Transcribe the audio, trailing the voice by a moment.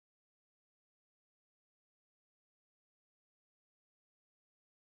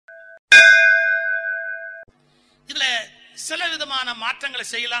இதுல சில விதமான மாற்றங்களை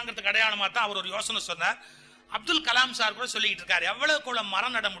செய்யலாங்கிறதுக்கு அடையாளமா தான் அவர் ஒரு யோசனை சொன்னார். அப்துல் கலாம் சார் கூட சொல்லிட்டு இருக்காரு, எவ்வளவுக்குள்ள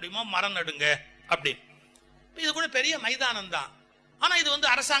மரம் நட முடியுமோ மரம் நடுங்க அப்படின்னு. இது கூட பெரிய மைதானம் தான், ஆனா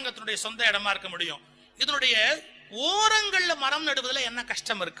இது அரசாங்கத்தினுடைய சொந்த இடமா இருக்க முடியும். இதனுடைய ஓரங்கள்ல மரம் நடுவதில் என்ன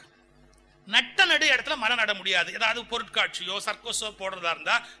கஷ்டம் இருக்கு? நட்ட நடு இடத்துல மரம் நட முடியாது. ஏதாவது பொருட்காட்சியோ சர்க்கஸோ போடுறதா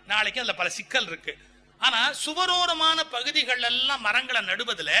இருந்தா நாளைக்கு அதுல பல சிக்கல் இருக்கு. ஆனா சுவரோரமான பகுதிகள் எல்லாம் மரங்களை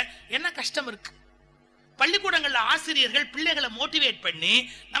நடுவதில் என்ன கஷ்டம் இருக்கு? பள்ளிக்கூடங்கள்ல ஆசிரியர்கள் பிள்ளைகளை மோட்டிவேட் பண்ணி,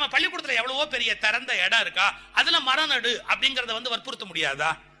 நம்ம பள்ளிக்கூடத்துல எவ்வளவோ பெரிய திறந்த இடம் இருக்கா, அதுல மரம் நடு அப்படிங்கறத வற்புறுத்த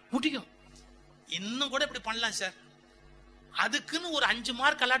முடியாதா? முடியும். இன்னும் கூட இப்படி பண்ணலாம் சார். அதுக்குன்னு ஒரு 5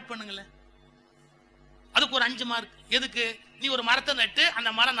 மார்க் அலாட் பண்ணுங்களேன். அதுக்கு ஒரு 5 மார்க் எதுக்கு? நீ ஒரு மரத்தை நட்டு அந்த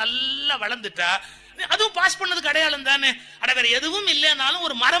மரம் நல்லா வளர்ந்துட்டா அதுவும் பாஸ் பண்ணதுக்கு அடையாளம் தானே. அட வேற எதுவும் இல்லைனாலும்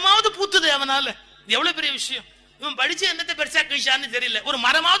ஒரு மரமாவது பூத்துது அவனால, இது எவ்வளவு பெரிய விஷயம். இவன் படிச்சு என்னத்தை பெருசா கழிச்சான்னு தெரியல, ஒரு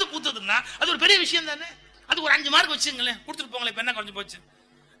மரமாவது பூத்துதுன்னா அது ஒரு பெரிய விஷயம் தானே. அதுக்கு ஒரு 5 மார்க் வச்சுங்களேன், கொடுத்துட்டு போங்களேன். இப்ப என்ன குறைஞ்சு போச்சு?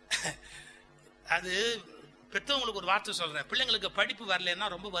 அது பெற்றவங்களுக்கு ஒரு வார்த்தை சொல்றேன், பிள்ளைங்களுக்கு படிப்பு வரலன்னா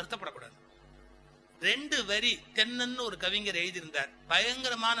ரொம்ப வருத்தப்படக்கூடாது. 2 வரி தென்னன்னு ஒரு கவிஞர் எழுதியிருந்தார்,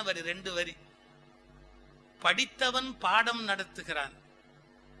 பயங்கரமான வரி. 2 வரி. படித்தவன் பாடம் நடத்துகிறான்,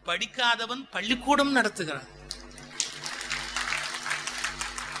 படிக்காதவன் பள்ளிக்கூடம் நடத்துகிறான்.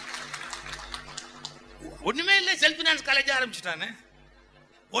 ஒண்ணுமே இல்லை, செல்ஃப் பினான்ஸ் காலேஜ் ஆரம்பிச்சுட்டானே.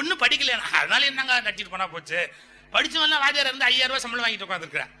 ஒண்ணு படிக்கல, அதனால என்னங்க நட்டிட்டு போனா போச்சு. படிச்சவன் வாத்தியார் இருந்து 5000 ரூபாய் சம்பளம் வாங்கிட்டு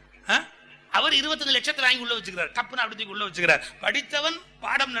உட்காந்துருக்கிறார். அவர் 25 லட்சத்தை வாங்கி உள்ள வச்சுக்கிறார், டப்புன்னு அப்படி உள்ள வச்சுக்கிறார். படித்தவன்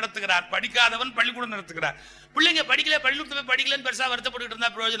பாடம் நடத்துகிறார், படிக்காதவன் பள்ளிக்கூடம் நடத்துகிறார். பிள்ளைங்க படிக்கல, பள்ளிக்கூடத்துல படிக்கலன்னு பெருசா வருத்தப்பட்டு இருந்தா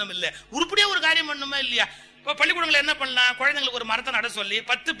பிரயோஜனம் இல்லை. உருப்படியா ஒரு காரியம் பண்ணுமா இல்லையா? இப்ப பள்ளிக்கூடங்களை என்ன பண்ணலாம்? குழந்தைங்களுக்கு ஒரு மரத்தை நட சொல்லி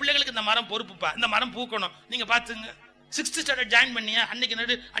 10 பிள்ளைகளுக்கு இந்த மரம் பொறுப்புப்பா, இந்த மரம் பூக்கணும், நீங்க பாத்துங்க. 6th ஸ்டாண்டர்ட் ஜாயின் பண்ணியா, அன்னைக்கு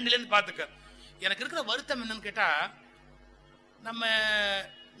நடு, அன்னில இருந்து பாத்துக்க. எனக்கு இருக்கிற வருத்தம் என்னன்னு கேட்டா, நம்ம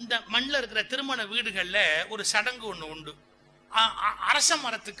இந்த மண்ணில் இருக்கிற திருமண வீடுகள்ல ஒரு சடங்கு ஒண்ணு உண்டு. அரச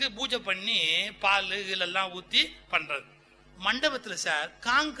மரத்துக்கு பூஜை பண்ணி பால் இதெல்லாம் ஊத்தி பண்றது. மண்டபத்துல சார்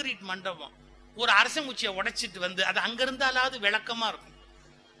காங்கிரீட் மண்டபம், ஒரு அரசங்குச்சியை உடைச்சிட்டு அது அங்க இருந்தாலாவது விளக்கமா இருக்கும்.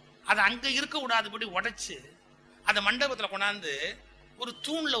 அது அங்க இருக்க கூடாதுபடி உடைச்சு அந்த மண்டபத்துல கொண்டாந்து ஒரு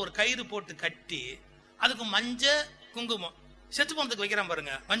தூண்ல ஒரு கயிறு போட்டு கட்டி அதுக்கு மஞ்சள் குங்குமம், செத்து போனதுக்கு வைக்கிறான்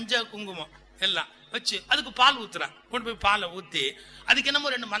பாருங்க, மஞ்சள் குங்குமம் எல்லாம் வச்சு அதுக்கு பால் ஊத்துறான். கொண்டு போய் பாலை ஊத்தி அதுக்கு என்னமோ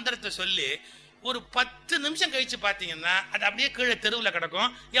 2 மந்திரத்தை சொல்லி ஒரு 10 நிமிஷம் கழிச்சு பாத்தீங்கன்னா அது அப்படியே கீழே தெருவில்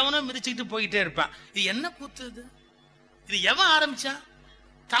கிடக்கும். எவனோ மிதிச்சுக்கிட்டு போயிட்டே இருப்பான். இது என்ன கூத்துது? இது எவன் ஆரம்பிச்சா?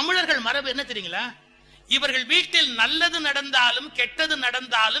 தமிழர்கள் மரபு என்ன தெரியுங்களா? இவர்கள் வீட்டில் நல்லது நடந்தாலும் கெட்டது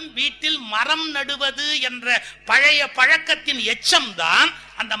நடந்தாலும் வீட்டில் மரம் நடுவது என்ற பழைய பழக்கத்தின் எச்சம் தான்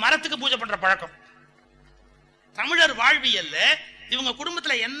அந்த மரத்துக்கு பூஜை பண்ற பழக்கம். தமிழர் வாழ்வியல்ல இவங்க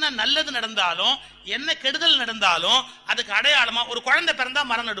குடும்பத்துல என்ன நல்லது நடந்தாலும் என்ன கெடுதல் நடந்தாலும் அதுக்கு அடையாளமா ஒரு குழந்தை பிறந்தா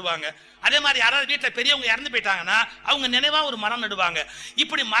மரம் நடுவாங்க. அதே மாதிரி யாராவது வீட்டுல பெரியவங்க இறந்து போயிட்டாங்கன்னா அவங்க நினைவா ஒரு மரம் நடுவாங்க.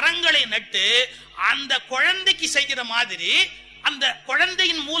 இப்படி மரங்களை நட்டு அந்த குழந்தைக்கு செய்கிற மாதிரி அந்த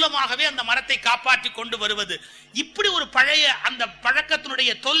குழந்தையின் மூலமாகவே அந்த மரத்தை காப்பாற்றி கொண்டு வருவது. இப்படி ஒரு பழைய அந்த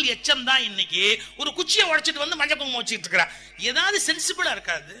பழக்கத்தினுடைய தொல் எச்சம் தான் இன்னைக்கு ஒரு குச்சியை உடைச்சிட்டு மஞ்சள் குங்குமம் வச்சுட்டு இருக்கிறா. ஏதாவது சென்சிபிளா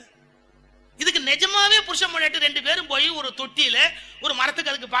இருக்காது. இதுக்கு நிஜமாவே புருஷன் முன்னாடி 2 பேரும் போய் ஒரு தொட்டியில ஒரு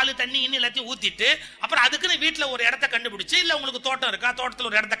மரத்துக்கு அதுக்கு பால் தண்ணி இன்னும் எல்லாத்தையும் ஊத்திட்டு அப்புறம் அதுக்குன்னு வீட்டுல ஒரு இடத்த கண்டுபிடிச்சு, இல்ல உங்களுக்கு தோட்டம் இருக்கா, தோட்டத்துல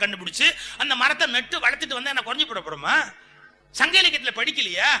ஒரு இடத்த கண்டுபிடிச்சு அந்த மரத்தை நட்டு வளர்த்துட்டு வந்தா என்ன குறைஞ்சு போட போறோமா? சங்க இலக்கியத்துல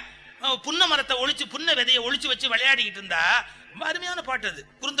படிக்கலையா? புன்ன மரத்தை ஒழிச்சு, புன்ன விதையை ஒழிச்சு வச்சு விளையாடிக்கிட்டு இருந்தா ரொம்ப அருமையான பாட்டு அது,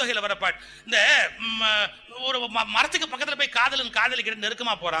 குறுந்தொகையில வர பாட்டு. இந்த ஒரு மரத்துக்கு பக்கத்துல போய் காதலிக்கிட்டு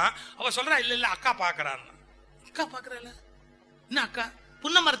நெருக்கமா போறான். அவ சொல்றா, இல்ல இல்ல அக்கா பாக்குறான். அக்கா பாக்குறல என்ன அக்கா?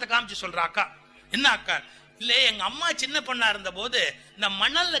 புன்ன மரத்தை காமிச்சு சொல்றா அக்கா. என்ன அக்கா? இல்ல எங்க அம்மா சின்ன பொண்ணா இருந்த போது இந்த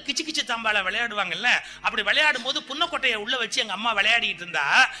மணல்ல கிச்சு கிச்சு தம்பால விளையாடுவாங்கல்ல, அப்படி விளையாடும் போது புன்னக்கொட்டையை உள்ள வச்சு எங்க அம்மா விளையாடிட்டு இருந்தா,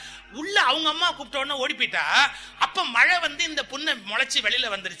 உள்ள அவங்க அம்மா கூப்பிட்ட உடனே ஓடி போயிட்டா. அப்ப மழை இந்த புண்ணை முளைச்சு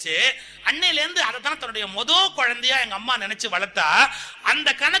வெளியில வந்துருச்சு. அன்னையில இருந்து அதை தான் தன்னுடைய முதல் குழந்தையா எங்க அம்மா நினைச்சு வளர்த்தா. அந்த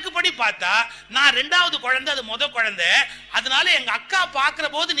கணக்குப்படி பார்த்தா நான் 2வது குழந்தை, அது முதல் குழந்தை. அதனால எங்க அக்கா பாக்குற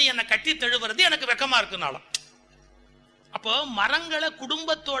போது நீ என்னை கட்டி தழுவுறது எனக்கு வெக்கமா இருக்குனாலும். அப்போ மரங்களை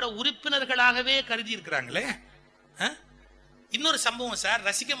குடும்பத்தோட உறுப்பினர்களாகவே கருதி இருக்கிறாங்களே. இன்னொரு சம்பவம் சார்,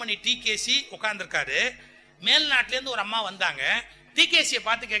 ரசிகமணி டிகேசி உட்கார்ந்துருக்காரு. மேல்நாட்டில இருந்து ஒரு அம்மா வந்தாங்க. டிகேசியை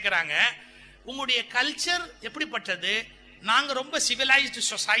பார்த்து கேட்கிறாங்க, உங்களுடைய கல்ச்சர் எப்படிப்பட்டது? நாங்க ரொம்ப சிவிலைஸ்டு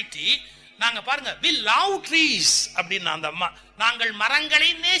சொசைட்டி, நாங்க பாருங்க we love trees அப்படின்னா அந்த அம்மா, நாங்கள்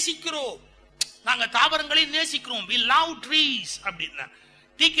மரங்களை நேசிக்கிறோம், நாங்க தாவரங்களை நேசிக்கிறோம், we love trees அப்படின்னா.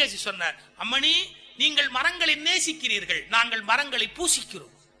 டிகேசி சொன்னார், அம்மணி நீங்கள் மரங்களை நேசிக்கிறீர்கள், நாங்கள் மரங்களை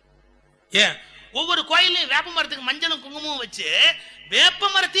பூசிக்கிறோம். ஏன் ஒவ்வொரு கோயிலையும் வேப்ப மரத்துக்கு மஞ்சளும் குங்குமம் வச்சு வேப்ப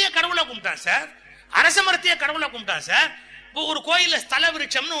மரத்தையே கடவுளை கும்பிட்டான் சார், அரச மரத்தையே கடவுளை கும்பிட்டான் சார். ஒரு கோயில்ல ஸ்தல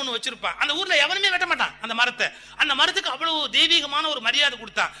விருட்சம்னு ஒண்ணு வச்சிருப்பான். அந்த ஊர்ல எவனுமே வெட்ட மாட்டான் அந்த மரத்தை. அந்த மரத்துக்கு அவ்வளவு தெய்வீகமான ஒரு மரியாதை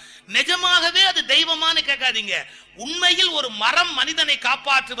கொடுத்தான். நிஜமாகவே அது தெய்வமானு கேட்காதீங்க. உண்மையில் ஒரு மரம் மனிதனை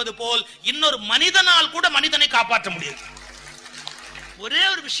காப்பாற்றுவது போல் இன்னொரு மனிதனால் கூட மனிதனை காப்பாற்ற முடியாது. ஒரே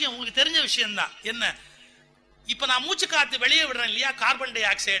ஒரு விஷயம் உங்களுக்கு தெரிஞ்ச விஷயம் தான். என்ன? இப்ப நான் மூச்சு காத்து வெளியே விடுறேன் இல்லையா, கார்பன் டை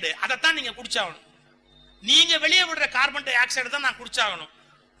ஆக்சைடு, அதைத்தான் நீங்க குடிச்சாகணும். நீங்க வெளியே விடுற கார்பன் டை ஆக்சைடு தான் நான் குடிச்சாகணும்.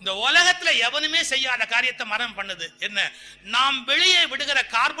 இந்த உலகத்துல எவனுமே செய்யாத காரியத்தை மரம் பண்ணுது. என்ன? நாம் வெளியே விடுகிற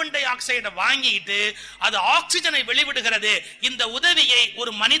கார்பன் டை ஆக்சைடை வாங்கிட்டு அது ஆக்சிஜனை வெளிவிடுகிறது. இந்த உதவியை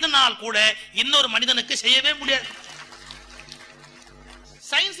ஒரு மனிதனால் கூட இன்னொரு மனிதனுக்கு செய்யவே முடியாது.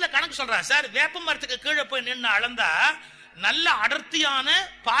 சயின்ஸ்ல கணக்கு சொல்றேன் சார். வேப்ப மரத்துக்கு கீழே போய் நின்று அளந்தா, நல்ல அடர்த்தியான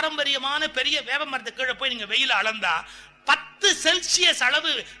பாரம்பரியமான பெரிய வேப்ப மரத்துக்கு கீழே போய் நீங்க வெயில அளந்தா 10 செல்சியஸ்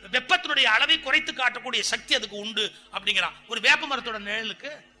அளவு வெப்பத்தினுடைய அளவை குறைத்து காட்டக்கூடிய சக்தி அதுக்கு உண்டு அப்படிங்கிறான் ஒரு வேப்ப மரத்தோட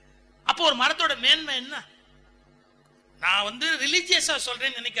நிழலுக்கு. அப்போ ஒரு மரத்தோட மேன்மை என்ன? நான் ரிலிஜியஸா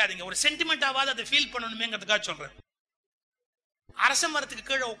சொல்றேன்னு நினைக்காதீங்க, ஒரு சென்டிமெண்டாவது அதை ஃபீல் பண்ணணுமேங்கிறதுக்காக சொல்றேன். அரச மரத்துக்கு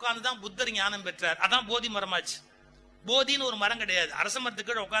கீழே உட்கார்ந்துதான் புத்தர் ஞானம் பெற்றார். அதான் போதி மரமாச்சு. போதின்னு ஒரு மரம் கிடையாது, அரச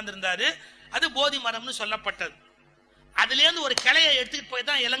மரத்துக்கு கீழே உட்கார்ந்து இருந்தாரு, அது போதி மரம்னு சொல்லப்பட்டது. அதுல இருந்து ஒரு கிளையை எடுத்துட்டு போய்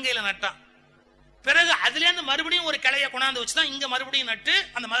தான் இலங்கையில நட்டான். பிறகு அதுல இருந்து மறுபடியும் ஒரு கிளையை கொண்டாந்து வச்சுதான் இங்க மறுபடியும் நட்டு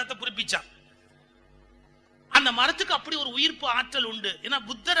அந்த மரத்தை புதுப்பிச்சான். அந்த மரத்துக்கு அப்படி ஒரு உயிர்ப்பு ஆற்றல் உண்டு. ஏன்னா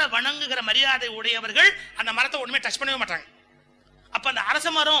புத்தரை வணங்குகிற மரியாதை உடையவர்கள் அந்த மரத்தை ஒண்ணுமே டச் பண்ணவே மாட்டாங்க. அப்ப அந்த அரச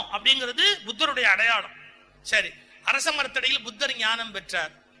மரம் அப்படிங்கிறது புத்தருடைய அடையாளம். சரி, அரச மரத்தடியில் புத்தர் ஞானம்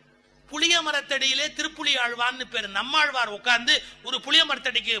பெற்றார். புளிய மரத்தடியிலே திருப்புலி ஆழ்வான்னு பேரு. நம்மாழ்வார் உட்கார்ந்து ஒரு புளிய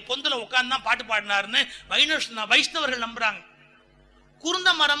மரத்தடிக்கு பொந்துல உட்கார்ந்து தான் பாட்டு பாடினாருன்னு வைஷ்ணவர்கள் நம்புறாங்க. குருந்த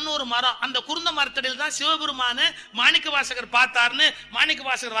மரம்னு ஒரு மரம், அந்த குருந்த மரத்தடியில் தான் சிவபெருமான மாணிக்க வாசகர் பார்த்தாருன்னு மாணிக்க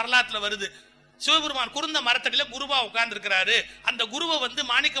வாசகர் வரலாற்றுல வருது. சிவபெருமான் குருந்த மரத்தடியில குருவா உட்கார்ந்து இருக்கிறாரு, அந்த குருவை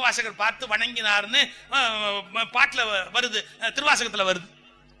மாணிக்க வாசகர் பார்த்து வணங்கினார்னு பாட்டுல வருது, திருவாசகத்துல வருது.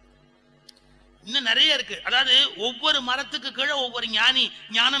 இன்னும் நிறைய இருக்கு. அதாவது ஒவ்வொரு மரத்துக்கு கீழே ஒவ்வொரு ஞானி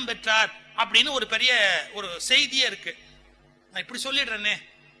ஞானம் பெற்றார் அப்படின்னு ஒரு பெரிய ஒரு செய்தியே இருக்கு. நான் இப்படி சொல்லிடுறேனே,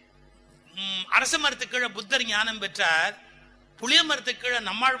 அரச மரத்துக்கு கீழே புத்தர் ஞானம் பெற்றார், புளிய மரத்துக்கு கீழே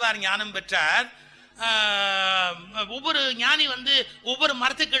நம்மாழ்வார் ஞானம் பெற்றார், ஒவ்வொரு ஞானி ஒவ்வொரு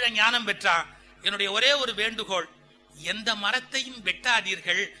மரத்துக்கு கீழே ஞானம் பெற்றான். என்னுடைய ஒரே ஒரு வேண்டுகோள், எந்த மரத்தையும்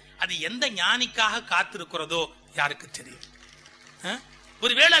வெட்டாதீர்கள். அது எந்த ஞானிக்காக காத்திருக்கிறதோ யாருக்கு தெரியும்.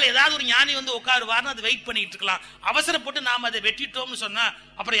 ஒரு வேளை ஏதாவது ஒரு ஞானி உட்காருவார்னு அது வெயிட் பண்ணிட்டு இருக்கலாம். அவசரப்பட்டு நாம் அதை வெட்டிட்டோம்னு சொன்னா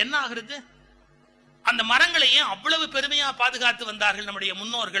அப்புறம் என்ன ஆகுறது? அந்த மரங்களையும் அவ்வளவு பெருமையா பாதுகாத்து வந்தார்கள் நம்முடைய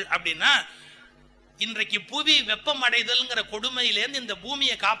முன்னோர்கள். அப்படின்னா இன்றைக்கு புவி வெப்பம் அடைதல்ங்கிற கொடுமையிலேருந்து இந்த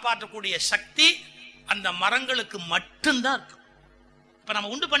பூமியை காப்பாற்றக்கூடிய சக்தி அந்த மரங்களுக்கு மட்டும்தான் இருக்கு. இப்ப நம்ம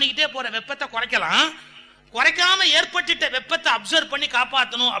உண்டு பண்ணிக்கிட்டே போற வெப்பத்தை குறைக்கலாம். குறைக்காம ஏற்பட்டுட்ட வெப்பத்தை அப்சர்வ் பண்ணி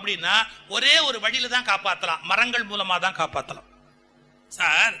காப்பாற்றணும் அப்படின்னா ஒரே ஒரு வழியில தான் காப்பாற்றலாம், மரங்கள் மூலமா தான் காப்பாற்றலாம்.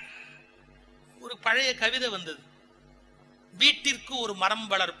 சார், ஒரு பழைய கவிதை வந்தது, வீட்டிற்கு ஒரு மரம்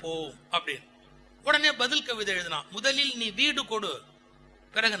வளர்ப்போம் அப்படின்னு. உடனே பதில் கவிதை எழுதினா, முதலில் நீ வீடு கொடு,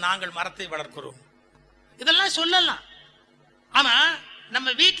 பிறகு நாங்கள் மரத்தை வளர்க்கிறோம். இதெல்லாம் சொல்லலாம். ஆனா நம்ம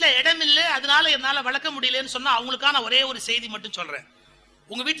வீட்டுல இடம் இல்லை, அதனால என்னால வளர்க்க முடியலன்னு சொன்னா அவங்களுக்கான ஒரே ஒரு செய்தி மட்டும் சொல்றேன்.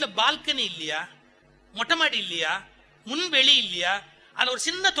 உங்க வீட்டுல பால்கனி இல்லையா, மொட்டை மாடி இல்லையா, முன்வெளி இல்லையா, அதுல ஒரு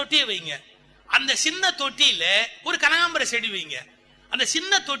சின்ன தொட்டியை வைங்க. அந்த சின்ன தொட்டியில ஒரு கனகாம்பர செடி வைங்க. அந்த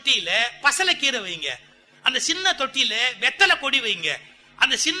சின்ன தொட்டியில பசலைக்கீரை வைங்க. அந்த சின்ன தொட்டியில வெத்தலை கொடி வைங்க.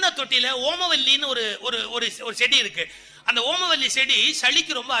 அந்த சின்ன தொட்டியில ஓமவல்லின்னு ஒரு செடி இருக்கு. அந்த ஓமவல்லி செடி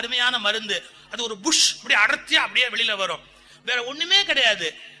சளிக்கு ரொம்ப அருமையான மருந்து. அது ஒரு புஷ் அப்படியே அடர்த்தியா அப்படியே வெளியில வரும். வேற ஒண்ணுமே கிடையாது.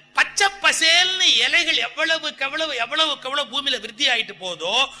 பச்சை பசேல்னு இலைகள் எவ்வளவு பூமியில விருத்தி ஆயிட்டு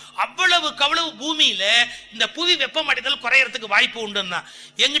போதோ அவ்வளவு பூமியில இந்த புவி வெப்பமடைதல் குறையறதுக்கு வாய்ப்பு உண்டுன்னா.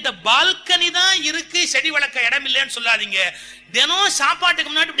 எங்கிட்ட பால்கனி தான் இருக்கு, செடி வளர்க்க இடம் இல்லைன்னு சொல்லாதீங்க. தினம்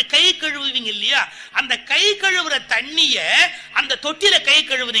சாப்பாட்டுக்கு முன்னாடி இப்படி கை கழுவுவீங்க இல்லையா, அந்த கை கழுவுற தண்ணிய அந்த தொட்டியில கை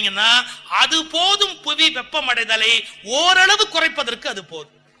கழுவுனீங்கன்னா அது போதும் புவி வெப்பமடைதலை ஓரளவு குறைப்பதற்கு. அது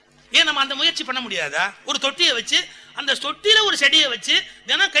போதும். ஏன் நம்ம அந்த முயற்சி பண்ண முடியாதா? ஒரு தொட்டியை வச்சு அந்த தொட்டியில ஒரு செடியை வச்சு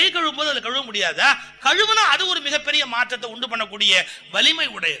தினம் கை கழுவும் போது அதை கழுவ முடியாதா? கழுவுனா அது ஒரு மிகப்பெரிய மாற்றத்தை உண்டு பண்ணக்கூடிய வலிமை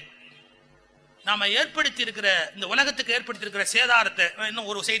உடையது. நாம ஏற்படுத்தி இருக்கிற இந்த உலகத்துக்கு ஏற்படுத்தி இருக்கிற சேதாரத்தை இன்னும்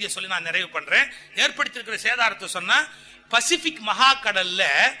ஒரு செய்தியை சொல்லி நான் நிறைவு பண்றேன். ஏற்படுத்தி இருக்கிற சேதாரத்தை சொன்னா, பசிபிக் மகா கடல்ல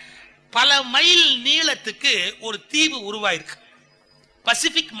பல மைல் நீளத்துக்கு ஒரு தீவு உருவாயிருக்கு.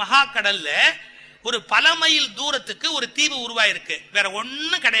 பசிபிக் மகா கடல்ல ஒரு பல மைல் தூரத்துக்கு ஒரு தீவு உருவாயிருக்கு. வேற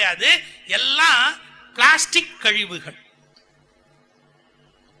ஒண்ணும் கிடையாது, எல்லாம் பிளாஸ்டிக் கழிவுகள்.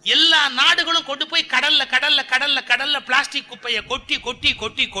 எல்லா நாடுகளும் கொண்டு போய் கடல்ல பிளாஸ்டிக் குப்பையை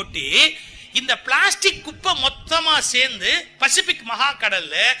கொட்டி இந்த பிளாஸ்டிக் குப்பை மொத்தமா சேர்ந்து பசிபிக் மகா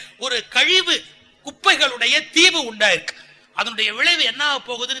கடல்ல ஒரு கழிவு குப்பைகளுடைய தீவு உண்டாயிருக்கு. அதனுடைய விளைவு என்ன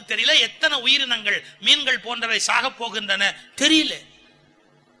போகுதுன்னு தெரியல. எத்தனை உயிரினங்கள், மீன்கள் போன்றவை சாக போகின்றன தெரியல.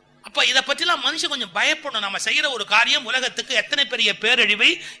 அப்ப இதை பற்றிலாம் மனுஷன் கொஞ்சம் பயப்படணும். நம்ம செய்யற ஒரு காரியம் உலகத்துக்கு எத்தனை பெரிய பேரழிவை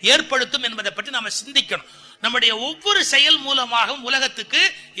ஏற்படுத்தும் என்பதை பற்றி நாம சிந்திக்கணும். நம்முடைய ஒவ்வொரு செயல் மூலமாகவும் உலகத்துக்கு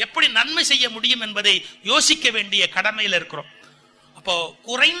எப்படி நன்மை செய்ய முடியும் என்பதை யோசிக்க வேண்டிய கடமையில் இருக்கிறோம். அப்போ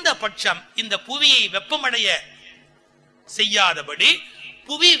குறைந்தபட்சம் இந்த புவியை வெப்பமடைய செய்யாதபடி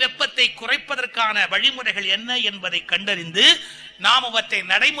புவி வெப்பத்தை குறைப்பதற்கான வழிமுறைகள் என்ன என்பதை கண்டறிந்து நாம் அவற்றை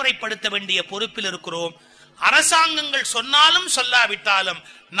நடைமுறைப்படுத்த வேண்டிய பொறுப்பில் இருக்கிறோம். அரசாங்கங்கள் சொன்னாலும் சொல்லாவிட்டாலும்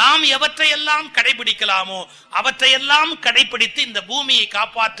நாம் எவற்றையெல்லாம் கடைபிடிக்கலாமோ அவற்றையெல்லாம் கடைபிடித்து இந்த பூமியை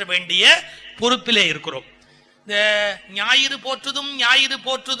காப்பாற்ற வேண்டிய பொறுப்பிலே இருக்கிறோம். இந்த ஞாயிறு போற்றுதும் ஞாயிறு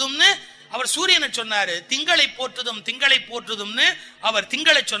போற்றுதும்னு அவர் சூரியனை சொன்னாரு, திங்களை போற்றுதும் திங்களை போற்றுதும்னு அவர்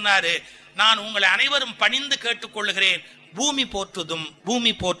திங்களை சொன்னாரு. நான் உங்களை அனைவரும் பணிந்து கேட்டுக்கொள்ளுகிறேன், பூமி போற்றுதும்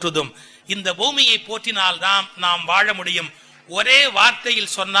பூமி போற்றுதும். இந்த பூமியை போற்றினால்தான் நாம் வாழ முடியும். ஒரே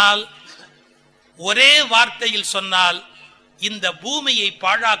வார்த்தையில் சொன்னால் இந்த பூமியை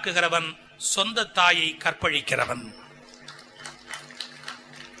பாழாக்குகிறவன் சொந்த தாயை கற்பழிக்கிறவன்.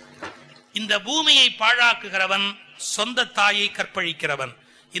 இந்த பூமியை பாழாக்குகிறவன் சொந்த தாயை கற்பழிக்கிறவன்.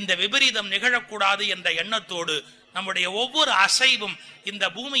 இந்த விபரீதம் நிகழக்கூடாது என்ற எண்ணத்தோடு நம்முடைய ஒவ்வொரு அசைவும் இந்த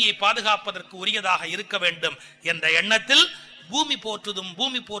பூமியை பாதுகாப்பதற்கு உரியதாக இருக்க வேண்டும் என்ற எண்ணத்தில் பூமி போற்றுதும்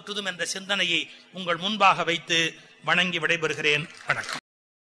பூமி போற்றுதும் என்ற சிந்தனையை உங்கள் முன்பாக வைத்து வணங்கி விடைபெறுகிறேன். வணக்கம்.